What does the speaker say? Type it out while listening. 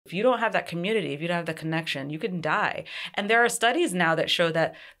If you don't have that community, if you don't have the connection, you can die. And there are studies now that show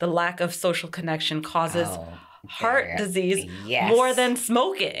that the lack of social connection causes heart disease more than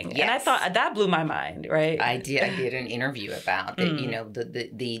smoking. And I thought that blew my mind, right? I did an interview about that, you know,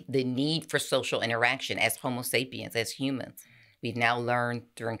 the need for social interaction as Homo sapiens, as humans. We've now learned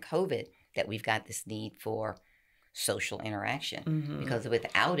during COVID that we've got this need for social interaction because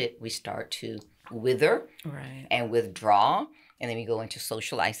without it, we start to wither and withdraw, and then we go into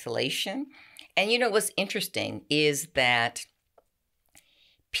social isolation. And you know, what's interesting is that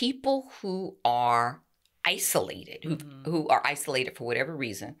people who are isolated, who are isolated for whatever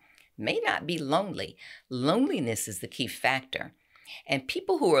reason, may not be lonely. Loneliness is the key factor. And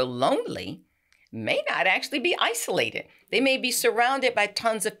people who are lonely may not actually be isolated. They may be surrounded by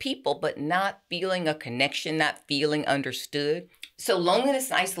tons of people, but not feeling a connection, not feeling understood. So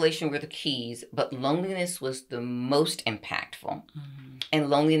loneliness and isolation were the keys, but loneliness was the most impactful. And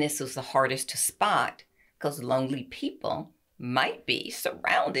loneliness was the hardest to spot because lonely people might be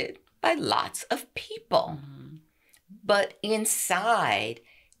surrounded by lots of people, but inside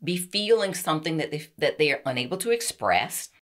be feeling something that they are unable to express,